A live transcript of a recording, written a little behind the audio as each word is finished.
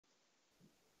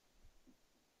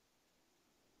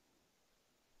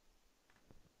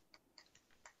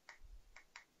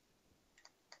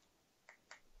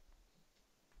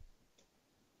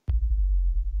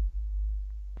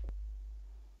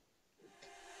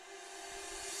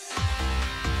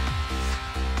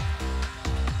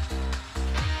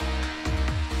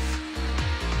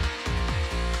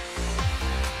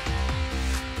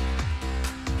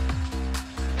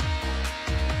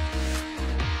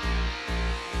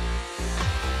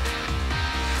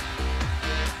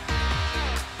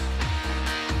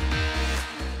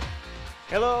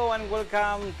Hello and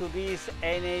welcome to this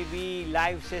NAB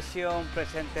live session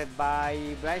presented by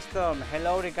Brainstorm.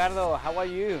 Hello Ricardo, how are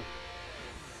you?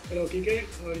 Hello Kike,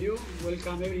 how are you?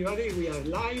 Welcome everybody, we are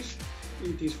live.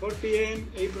 It is 4 p.m.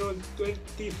 April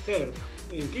 23rd.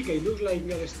 And Kike, it looks like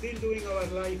we are still doing our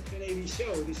live NAB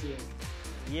show this year.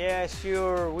 Yeah,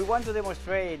 sure. We want to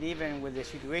demonstrate, even with the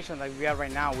situation like we are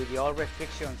right now, with the all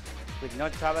restrictions, with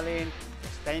not traveling,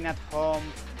 staying at home,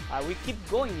 we keep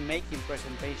going making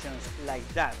presentations like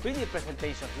that, 3D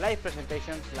presentations, live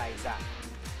presentations like that.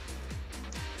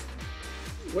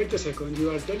 Wait a second,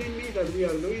 you are telling me that we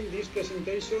are doing this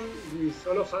presentation with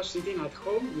all of us sitting at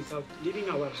home without leaving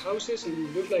our houses, and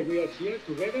it looks like we are here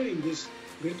together in this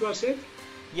virtual set?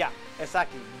 Yeah,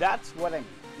 exactly. That's what I mean.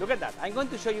 Look at that. I'm going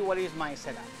to show you what is my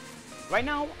setup. Right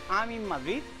now, I'm in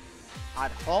Madrid,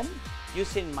 at home,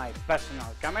 using my personal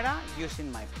camera,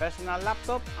 using my personal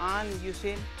laptop, and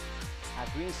using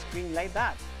a green screen like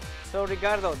that. So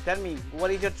Ricardo, tell me, what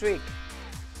is your trick?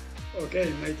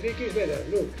 Okay, my trick is better.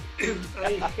 Look,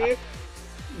 I have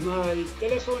my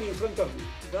telephone in front of me.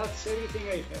 That's everything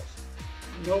I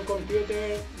have. No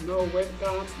computer, no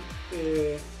webcam.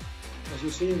 As you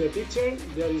see in the picture,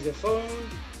 there is the phone.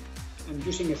 I'm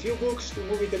using a few books to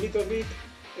move it a little bit,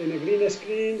 and a green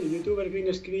screen, a YouTuber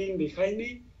green screen behind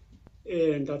me.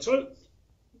 And that's all.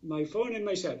 My phone and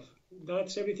myself.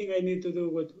 That's everything I need to do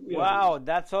what we are doing.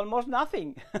 That's almost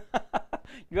nothing.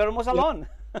 You're almost alone.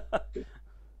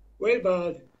 Well,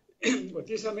 but what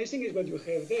is amazing is what you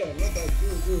have there, no? That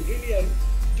you really are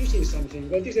using something.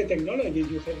 What is the technology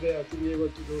you have there to be able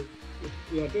to do what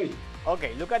we are doing?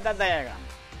 Okay, look at that diagram.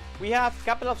 We have a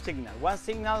couple of signals. One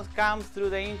signal comes through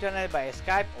the internet by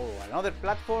Skype or another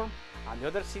platform, and the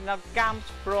other signal comes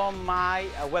from my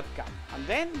webcam. And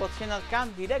then both signals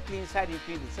come directly inside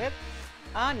InfinitySet,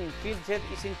 and InfinitySet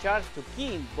is in charge to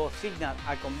key both signals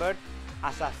and convert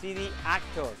as a 3D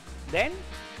actor. Then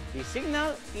the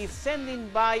signal is sending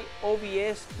by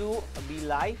OBS to be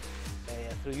live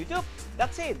through YouTube.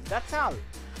 That's it, that's all.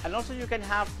 And also you can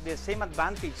have the same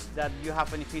advantage that you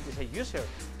have an InfinitySet user.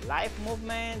 Live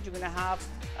movement, you're gonna have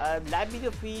live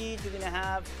video feed, you're gonna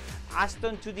have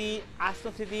Aston 2D,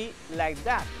 Aston 3D, like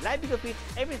that. Live video feed,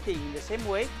 everything in the same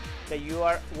way that you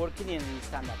are working in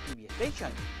standard TV station.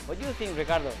 What do you think,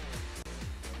 Ricardo?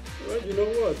 Well, you know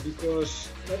what, because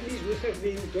at least we have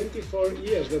been 24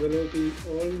 years developing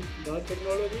all that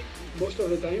technology, most of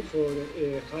the time for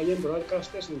high-end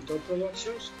broadcasters and top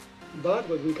productions. But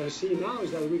what we can see now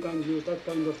is that we can use that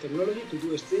kind of technology to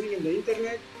do streaming in the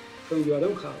internet from your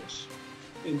own house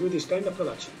and do this kind of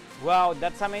production. Wow,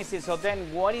 that's amazing. So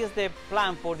then what is the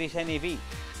plan for this NAB?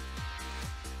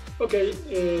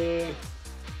 Okay,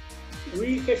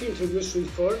 we have introduced Suite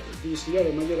 4 this year,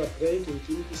 a major upgrade to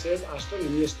InfinitySet, Aston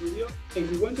and E Studio, and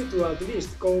we wanted to at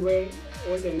least cover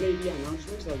all the NAB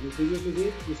announcements that we previously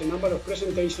did with a number of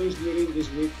presentations during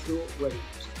this week through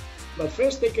webinars. But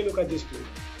first, take a look at this clip,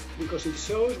 because it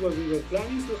shows what we were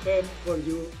planning to have for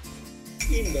you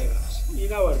in Vegas,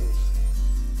 in our booth.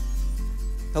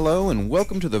 Hello and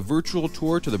welcome to the virtual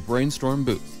tour to the Brainstorm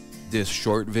booth. This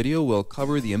short video will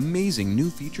cover the amazing new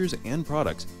features and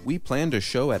products we plan to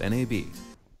show at NAB.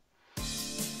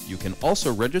 You can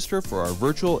also register for our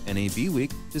virtual NAB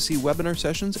week to see webinar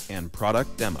sessions and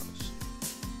product demos.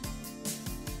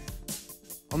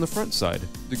 On the front side,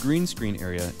 the green screen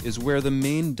area is where the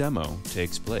main demo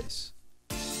takes place.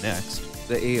 Next,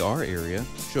 the AR area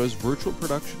shows virtual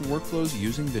production workflows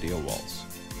using video walls.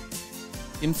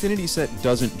 InfinitySet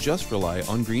doesn't just rely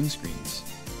on green screens,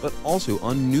 but also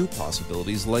on new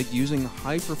possibilities like using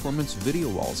high-performance video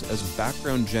walls as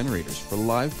background generators for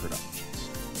live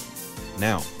productions.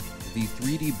 Now, the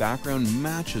 3D background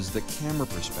matches the camera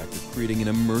perspective, creating an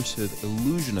immersive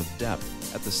illusion of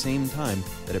depth at the same time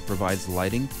that it provides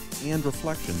lighting and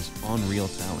reflections on real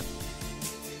talent.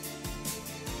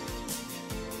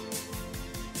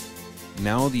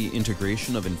 Now the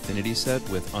integration of InfinitySet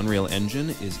with Unreal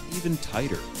Engine is even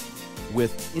tighter,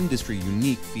 with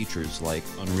industry-unique features like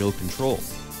Unreal Control,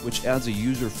 which adds a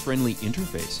user-friendly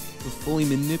interface to fully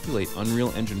manipulate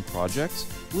Unreal Engine projects,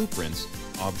 blueprints,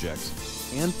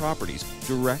 objects, and properties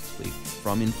directly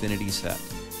from InfinitySet.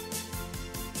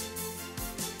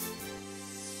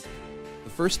 The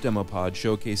first demo pod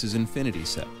showcases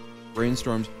InfinitySet,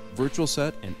 Brainstorm's virtual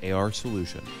set and AR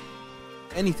solution.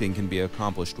 Anything can be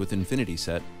accomplished with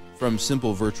InfinitySet, from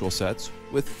simple virtual sets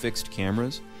with fixed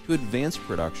cameras to advanced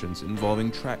productions involving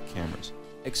track cameras,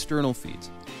 external feeds,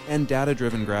 and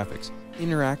data-driven graphics,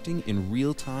 interacting in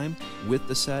real time with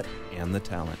the set and the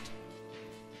talent.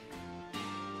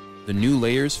 The new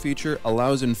Layers feature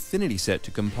allows InfinitySet to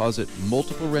composite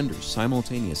multiple renders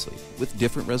simultaneously with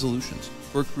different resolutions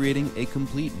for creating a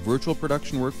complete virtual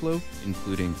production workflow,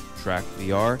 including track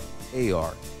VR,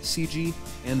 AR, CG,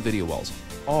 and video walls,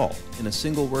 all in a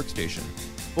single workstation,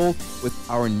 both with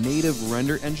our native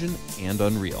render engine and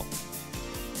Unreal.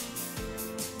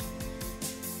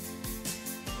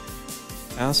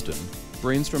 Aston,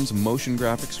 Brainstorm's motion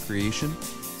graphics creation,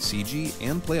 CG,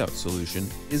 and playout solution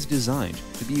is designed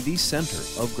to be the center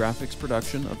of graphics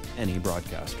production of any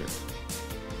broadcaster.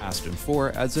 Aston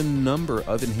 4 adds a number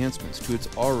of enhancements to its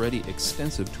already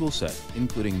extensive toolset,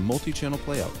 including multi-channel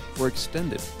playout for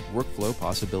extended workflow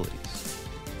possibilities.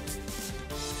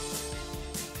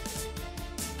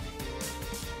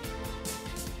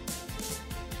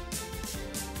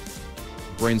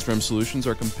 Brainstorm solutions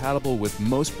are compatible with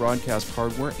most broadcast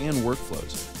hardware and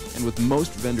workflows, and with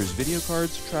most vendors' video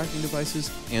cards, tracking devices,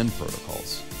 and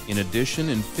protocols. In addition,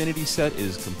 InfinitySet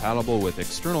is compatible with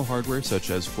external hardware such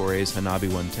as Foray's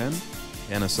Hanabi 110,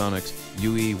 Panasonic's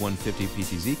UE 150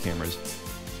 PTZ cameras,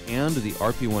 and the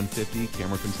RP150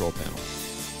 camera control panel.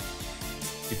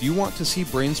 If you want to see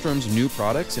Brainstorm's new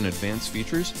products and advanced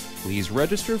features, please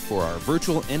register for our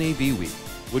virtual NAB week,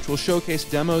 which will showcase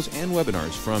demos and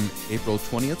webinars from April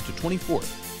 20th to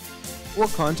 24th, or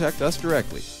contact us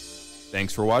directly.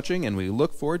 Thanks for watching, and we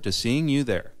look forward to seeing you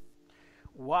there.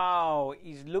 Wow,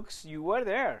 it looks you were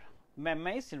there.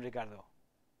 Amazing, Ricardo.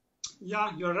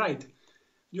 Yeah, you're right.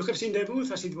 You have seen the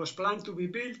booth as it was planned to be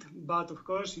built, but of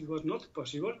course it was not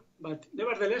possible. But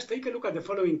nevertheless, take a look at the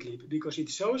following clip, because it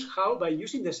shows how by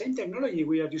using the same technology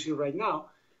we are using right now,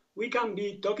 we can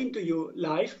be talking to you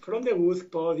live from the booth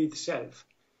pod itself.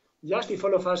 Just if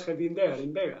all of us have been there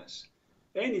in Vegas.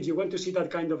 And if you want to see that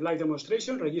kind of live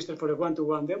demonstration, register for a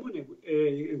one-to-one demo,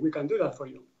 and we can do that for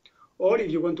you. Or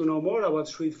if you want to know more about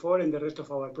Suite 4 and the rest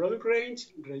of our product range,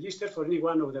 register for any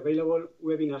one of the available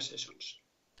webinar sessions.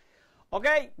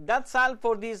 Okay, that's all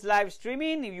for this live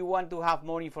streaming. If you want to have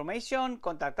more information,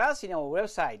 contact us in our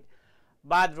website.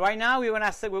 But right now, we're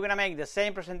gonna make the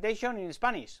same presentation in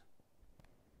Spanish.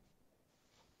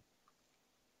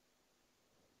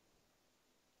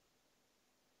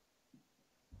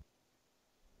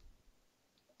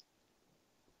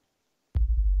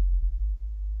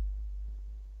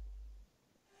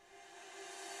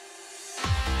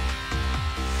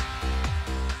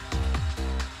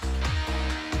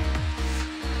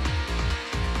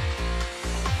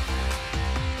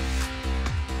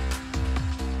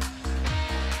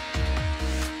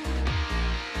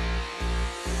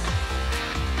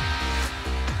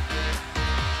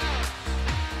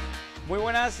 Muy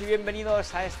buenas y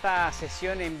bienvenidos a esta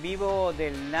sesión en vivo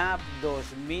del NAB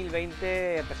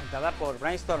 2020 presentada por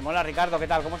Brainstorm. Hola Ricardo, ¿qué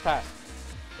tal? ¿Cómo estás?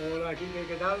 Hola Kike,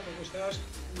 ¿qué tal? ¿Cómo estás?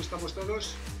 ¿Cómo estamos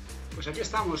todos? Pues aquí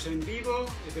estamos en vivo,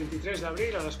 el 23 de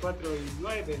abril a las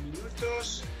 4:09.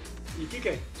 Y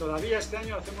Kike, todavía este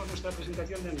año hacemos nuestra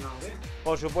presentación del NAB, ¿eh?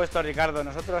 Por supuesto, Ricardo,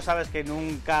 nosotros sabes que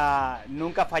nunca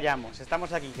fallamos.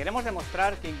 Estamos aquí. Queremos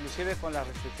demostrar que inclusive con las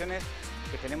restricciones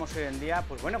que tenemos hoy en día,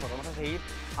 pues bueno, pues vamos a seguir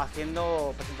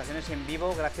haciendo presentaciones en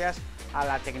vivo gracias a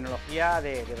la tecnología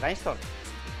de Brainstorm.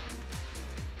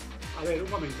 A ver, un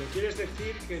momento, ¿quieres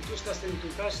decir que tú estás en tu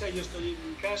casa y yo estoy en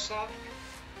mi casa,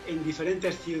 en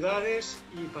diferentes ciudades,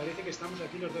 y parece que estamos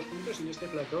aquí los dos juntos en este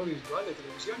plató virtual de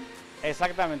televisión?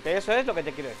 Exactamente, eso es lo que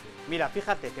te quiero decir. Mira,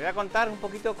 fíjate, te voy a contar un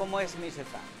poquito cómo es mi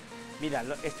setup. Mira,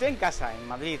 estoy en casa, en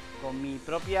Madrid, con mi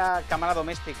propia cámara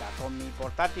doméstica, con mi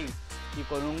portátil y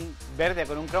con un verde,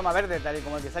 con un croma verde, tal y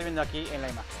como el que estás viendo aquí en la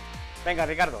imagen. Venga,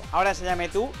 Ricardo, ahora enséñame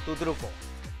tú tu truco.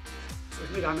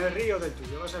 Pues mira, me río del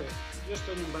tuyo, vas a ver. Yo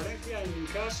estoy en Valencia, en mi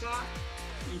casa,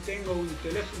 y tengo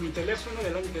mi teléfono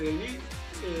delante de mí,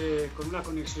 con una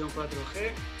conexión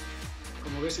 4G,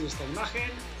 como ves en esta imagen,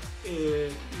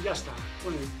 y ya está.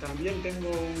 Bueno, también tengo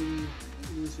un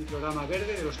ciclorama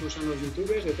verde de los que usan los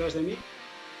youtubers detrás de mí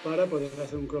para poder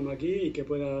hacer un chroma key y que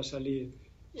pueda salir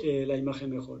la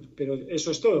imagen mejor. Pero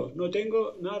eso es todo, no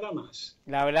tengo nada más.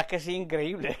 La verdad es que es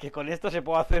increíble que con esto se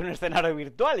pueda hacer un escenario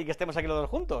virtual y que estemos aquí los dos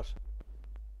juntos.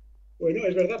 Bueno,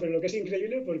 es verdad, pero lo que es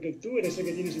increíble porque tú eres el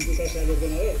que tienes en tu casa el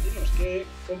ordenador. Dinos,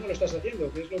 ¿cómo lo estás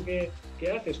haciendo? ¿Qué es lo que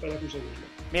haces para conseguirlo?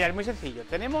 Mira, es muy sencillo.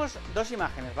 Tenemos dos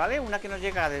imágenes, ¿vale? Una que nos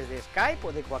llega desde Skype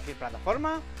o de cualquier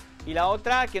plataforma y la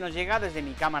otra que nos llega desde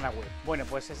mi cámara web. Bueno,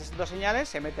 pues esas dos señales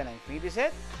se meten a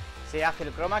InfinitySet, se hace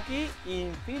el chroma key y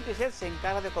InfinitySet se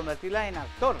encarga de convertirla en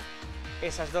actor.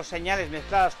 Esas dos señales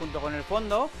mezcladas junto con el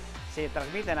fondo se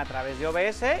transmiten a través de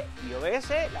OBS y OBS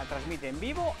la transmite en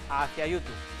vivo hacia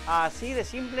YouTube. Así de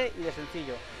simple y de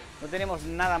sencillo. no tenemos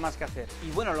nada más que hacer.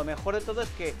 Y bueno, lo mejor de todo es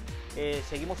que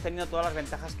seguimos teniendo todas las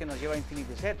ventajas que nos lleva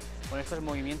InfinitySet, con estos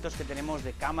movimientos que tenemos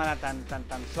de cámara tan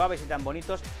suaves y tan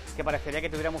bonitos que parecería que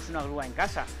tuviéramos una grúa en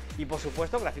casa. Y por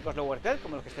supuesto, gráficos lower third,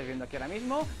 como los que estáis viendo aquí ahora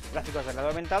mismo, gráficos de realidad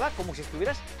aumentada, como si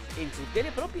estuvieras en tu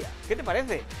tele propia. ¿Qué te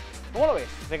parece? ¿Cómo lo ves,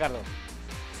 Ricardo?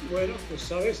 Bueno, pues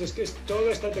sabes, es que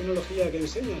toda esta tecnología que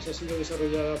enseñas ha sido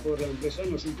desarrollada por la empresa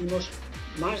en los últimos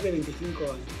más de 25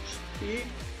 años.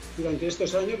 Y durante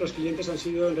estos años los clientes han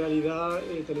sido en realidad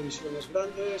televisiones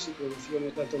grandes y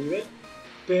producciones de alto nivel,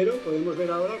 pero podemos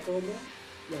ver ahora cómo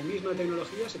la misma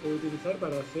tecnología se puede utilizar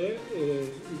para hacer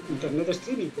internet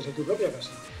streaming desde tu propia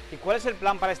casa. ¿Y cuál es el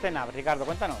plan para este NAB, Ricardo?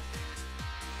 Cuéntanos.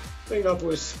 Venga,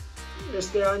 pues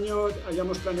este año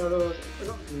habíamos planeado,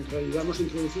 bueno, en realidad hemos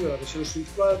introducido la versión Suite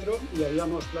 4 y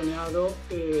habíamos planeado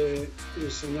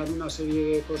enseñar una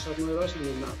serie de cosas nuevas en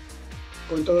el NAB.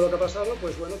 Con todo lo que ha pasado,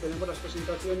 pues bueno, tenemos las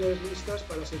presentaciones listas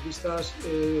para ser vistas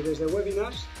desde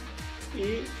webinars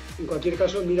y en cualquier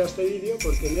caso mira este vídeo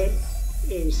porque en él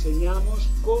enseñamos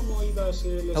cómo iba a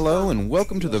ser el Hello and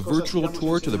welcome to the virtual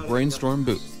tour to the Brainstorm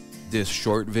booth. This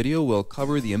short video will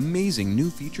cover the amazing new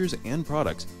features and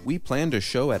products we plan to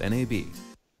show at NAB.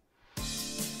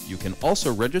 You can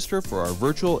also register for our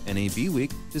virtual NAB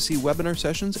week to see webinar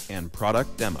sessions and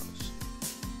product demos.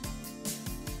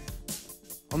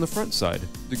 On the front side,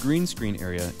 the green screen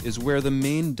area is where the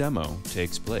main demo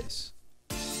takes place.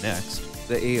 Next,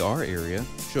 the AR area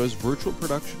shows virtual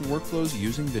production workflows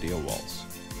using video walls.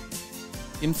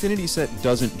 InfinitySet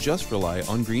doesn't just rely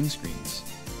on green screens,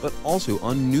 but also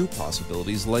on new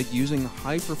possibilities like using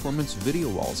high-performance video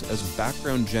walls as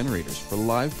background generators for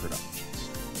live productions.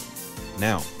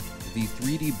 Now, the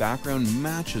 3D background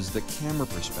matches the camera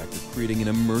perspective, creating an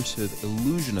immersive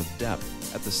illusion of depth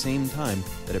at the same time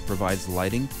that it provides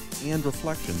lighting and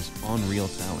reflections on real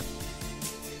talent.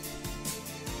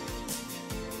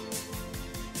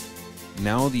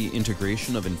 Now the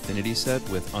integration of InfinitySet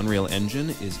with Unreal Engine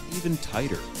is even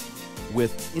tighter,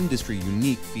 with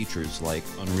industry-unique features like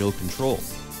Unreal Control,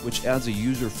 which adds a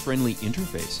user-friendly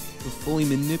interface to fully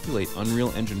manipulate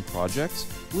Unreal Engine projects,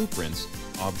 blueprints,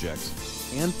 objects,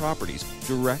 and properties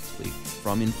directly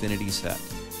from InfinitySet.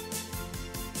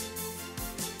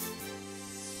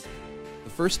 The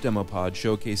first demo pod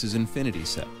showcases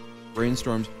InfinitySet,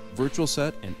 Brainstorm's virtual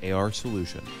set and AR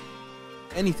solution.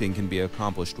 Anything can be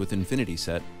accomplished with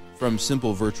InfinitySet, from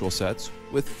simple virtual sets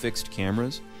with fixed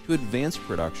cameras to advanced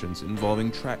productions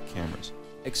involving track cameras,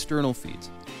 external feeds,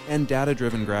 and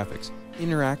data-driven graphics,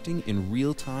 interacting in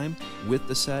real time with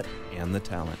the set and the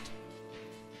talent.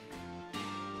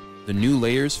 The new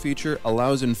Layers feature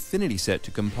allows InfinitySet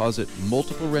to composite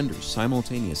multiple renders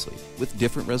simultaneously with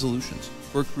different resolutions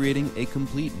for creating a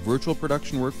complete virtual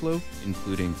production workflow,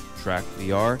 including track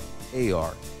VR,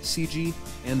 AR, CG,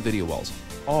 and video walls,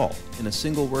 all in a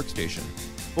single workstation,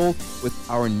 both with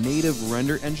our native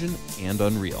render engine and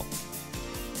Unreal.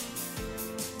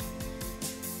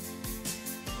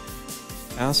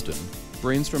 Aston,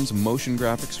 Brainstorm's motion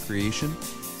graphics creation,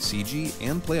 CG,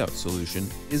 and playout solution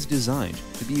is designed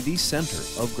to be the center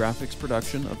of graphics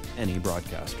production of any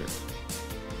broadcaster.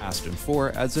 Aston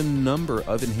 4 adds a number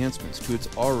of enhancements to its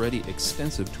already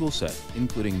extensive toolset,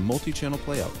 including multi-channel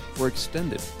playout for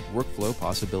extended workflow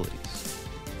possibilities.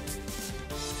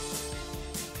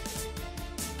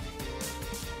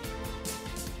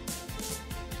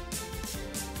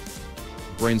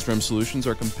 Brainstorm solutions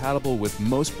are compatible with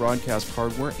most broadcast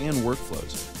hardware and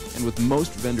workflows, and with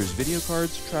most vendors' video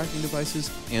cards, tracking devices,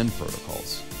 and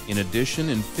protocols. In addition,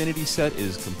 InfinitySet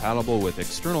is compatible with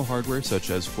external hardware such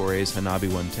as Foray's Hanabi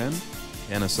 110,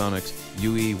 Panasonic's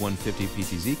UE 150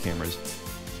 PTZ cameras,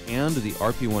 and the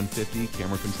RP150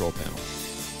 camera control panel.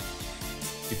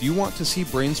 If you want to see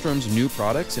Brainstorm's new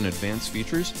products and advanced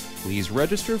features, please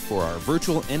register for our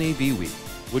virtual NAB week,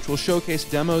 which will showcase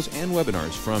demos and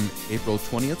webinars from April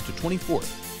 20th to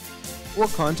 24th, or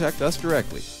contact us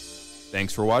directly.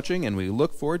 Thanks for watching, and we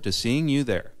look forward to seeing you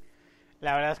there.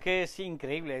 La verdad es que es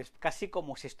increíble, es casi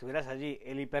como si estuvieras allí.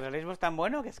 El hiperrealismo es tan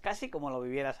bueno que es casi como lo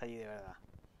vivieras allí de verdad.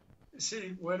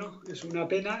 Sí, bueno, es una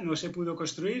pena, no se pudo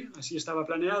construir, así estaba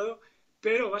planeado,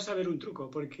 pero vas a ver un truco,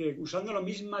 porque usando la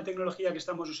misma tecnología que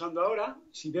estamos usando ahora,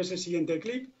 si ves el siguiente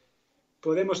clip,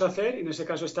 podemos hacer, en ese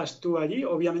caso estás tú allí,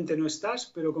 obviamente no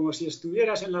estás, pero como si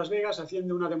estuvieras en Las Vegas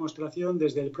haciendo una demostración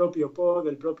desde el propio pod,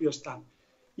 del propio stand.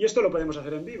 Y esto lo podemos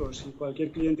hacer en vivo. Si cualquier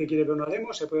cliente quiere ver una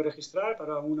demo, se puede registrar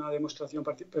para una demostración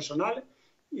personal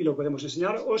y lo podemos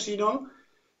enseñar. O si no,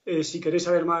 si queréis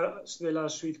saber más de la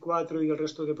Suite 4 y del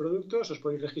resto de productos, os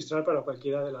podéis registrar para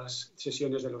cualquiera de las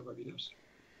sesiones de los webinars.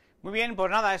 Muy bien, pues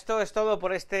nada, esto es todo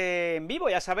por este en vivo.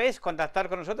 Ya sabéis, contactar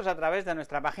con nosotros a través de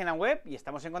nuestra página web y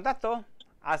estamos en contacto.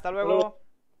 Hasta luego.